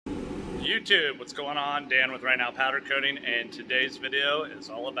YouTube, what's going on? Dan with Right Now Powder Coating, and today's video is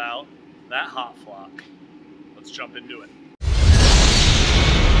all about that hot flock. Let's jump into it.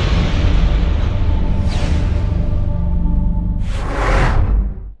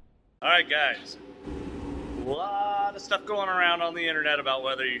 Alright guys, a lot of stuff going around on the internet about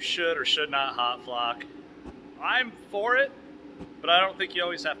whether you should or should not hot flock. I'm for it, but I don't think you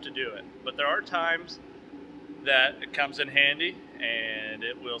always have to do it. But there are times that it comes in handy and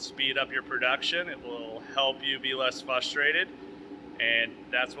it will speed up your production. It will help you be less frustrated, and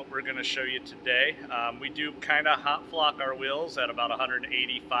that's what we're going to show you today. We do kind of hot flock our wheels at about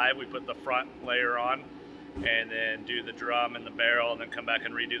 185. We put the front layer on and then do the drum and the barrel, and then come back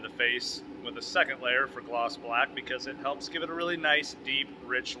and redo the face with a second layer for gloss black, because it helps give it a really nice, deep,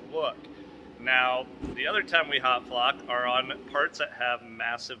 rich look. Now, the other time we hot flock are on parts that have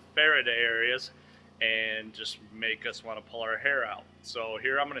massive Faraday areas and just make us want to pull our hair out. So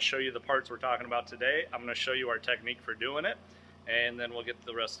here I'm going to show you the parts we're talking about today. I'm going to show you our technique for doing it, and then we'll get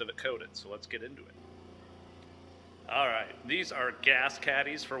the rest of it coated. So let's get into it. Alright, these are gas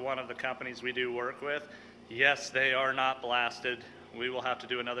caddies for one of the companies we do work with. Yes, they are not blasted. We will have to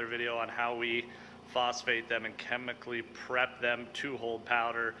do another video on how we phosphate them and chemically prep them to hold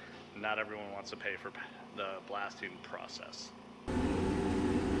powder. Not everyone wants to pay for the blasting process.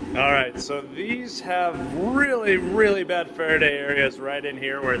 Alright, so these have really, really bad Faraday areas right in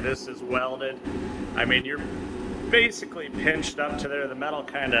here where this is welded. I mean, you're basically pinched up to there. The metal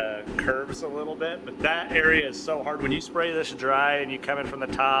kind of curves a little bit, but that area is so hard. When you spray this dry and you come in from the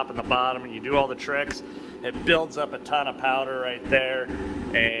top and the bottom and you do all the tricks, it builds up a ton of powder right there,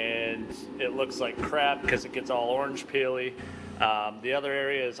 and it looks like crap because it gets all orange peely. The other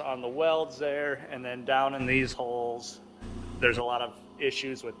area is on the welds there, and then down in these holes, there's a lot of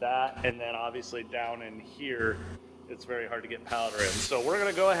issues with that, and then obviously down in here it's very hard to get powder in. So we're going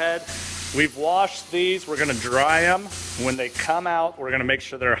to go ahead, we've washed these, we're going to dry them. When they come out, we're going to make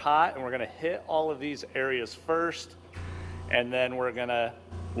sure they're hot, and we're going to hit all of these areas first, and then we're going to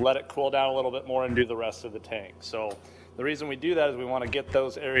let it cool down a little bit more and do the rest of the tank. So the reason we do that is we want to get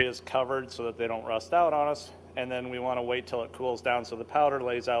those areas covered so that they don't rust out on us, and then we want to wait till it cools down so the powder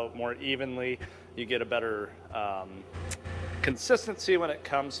lays out more evenly. You get a better consistency when it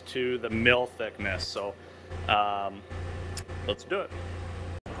comes to the mill thickness. So let's do it.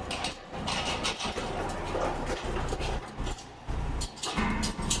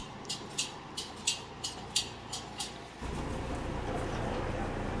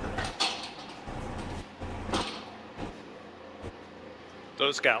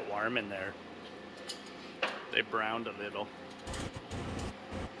 Those got warm in there. They browned a little.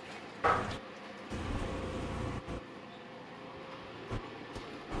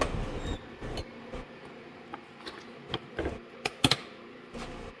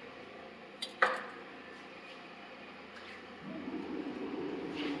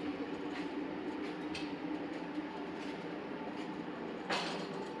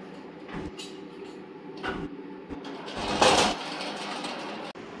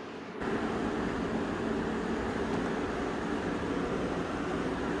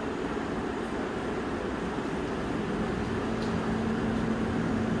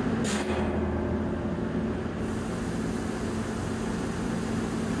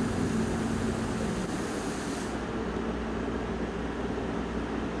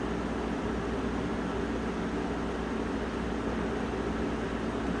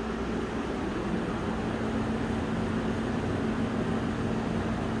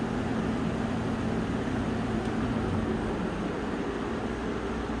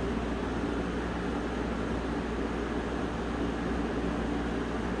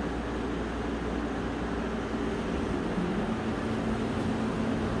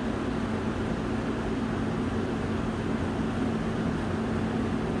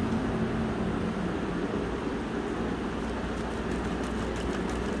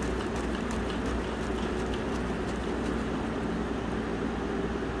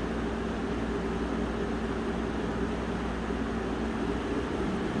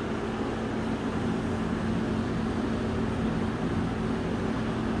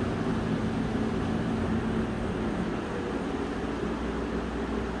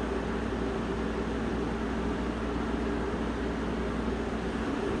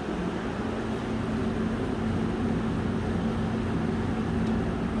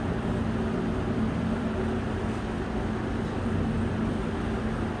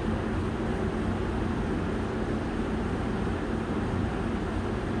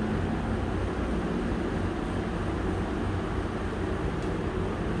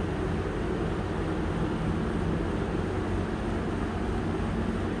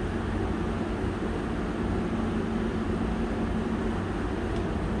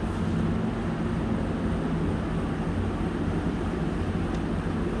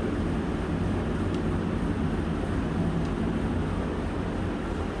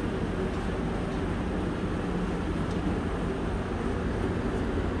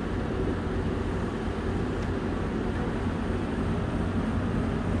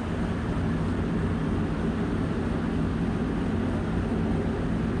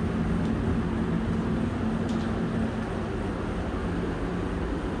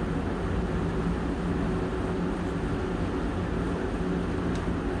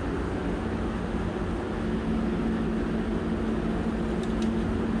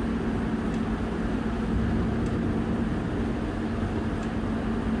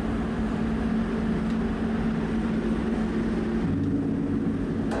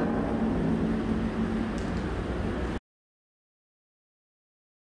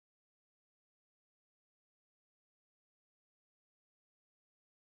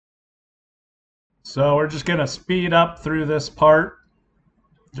 So we're just gonna speed up through this part,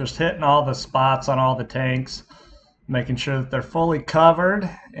 just hitting all the spots on all the tanks, making sure that they're fully covered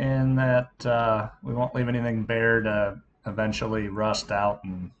and that we won't leave anything bare to eventually rust out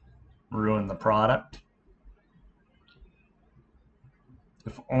and ruin the product.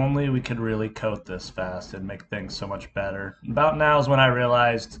 If only we could really coat this fast, it'd make things so much better. About now is when I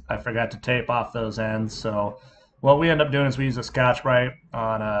realized I forgot to tape off those ends, so what we end up doing is we use a Scotch-Brite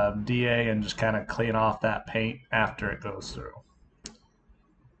on a DA and just kind of clean off that paint after it goes through.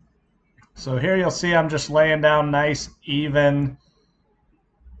 So here you'll see I'm just laying down nice, even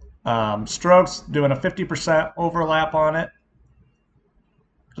strokes, doing a 50% overlap on it,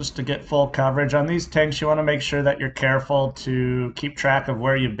 just to get full coverage. On these tanks, you want to make sure that you're careful to keep track of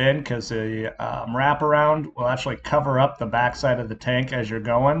where you've been, because the wraparound will actually cover up the backside of the tank as you're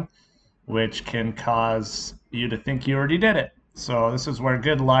going, which can cause you to think you already did it. So this is where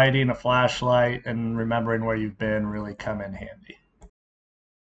good lighting, a flashlight, and remembering where you've been really come in handy.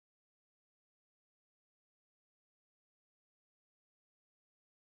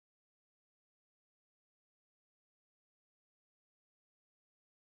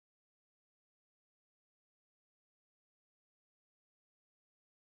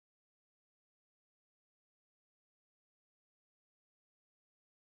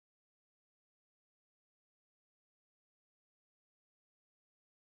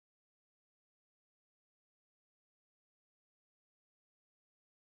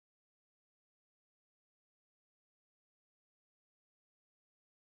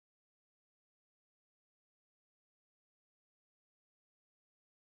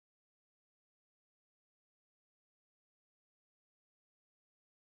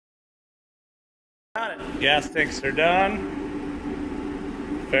 Got it. Gas tanks are done.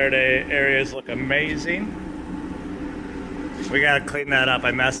 Faraday areas look amazing. We gotta clean that up.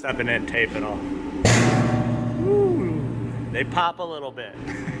 I messed up and didn't tape it all. Woo. They pop a little bit,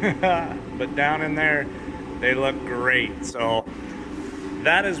 but down in there, they look great. So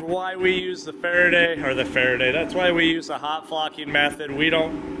that is why we use the Faraday, that's why we use the hot flocking method. We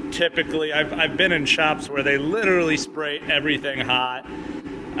don't typically, I've been in shops where they literally spray everything hot.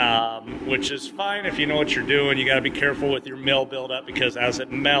 Which is fine if you know what you're doing. You got to be careful with your mill buildup, because as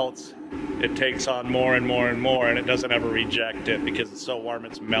it melts, it takes on more and more and more, and it doesn't ever reject it because it's so warm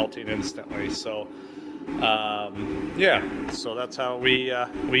it's melting instantly. So yeah, so that's how we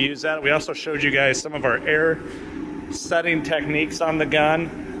use that. We also showed you guys some of our air setting techniques on the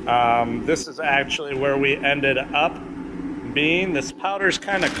gun. This is actually where we ended up being. This powder's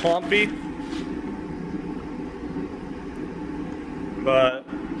kind of clumpy, but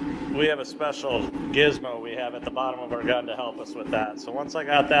we have a special gizmo we have at the bottom of our gun to help us with that. So once I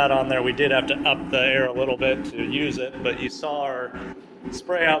got that on there, we did have to up the air a little bit to use it, but you saw our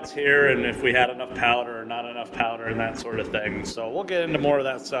spray outs here and if we had enough powder or not enough powder and that sort of thing. So we'll get into more of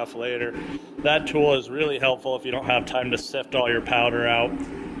that stuff later. That tool is really helpful if you don't have time to sift all your powder out.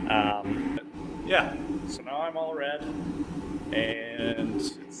 Yeah, so now I'm all red, and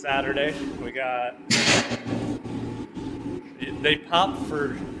it's Saturday. We got, they pop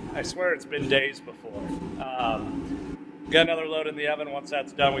for, I swear it's been days before. Got another load in the oven. Once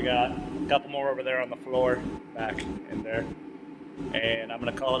that's done, we got a couple more over there on the floor, back in there. And I'm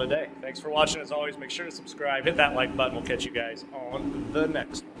going to call it a day. Thanks for watching. As always, make sure to subscribe, hit that like button. We'll catch you guys on the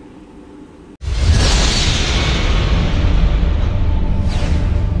next one.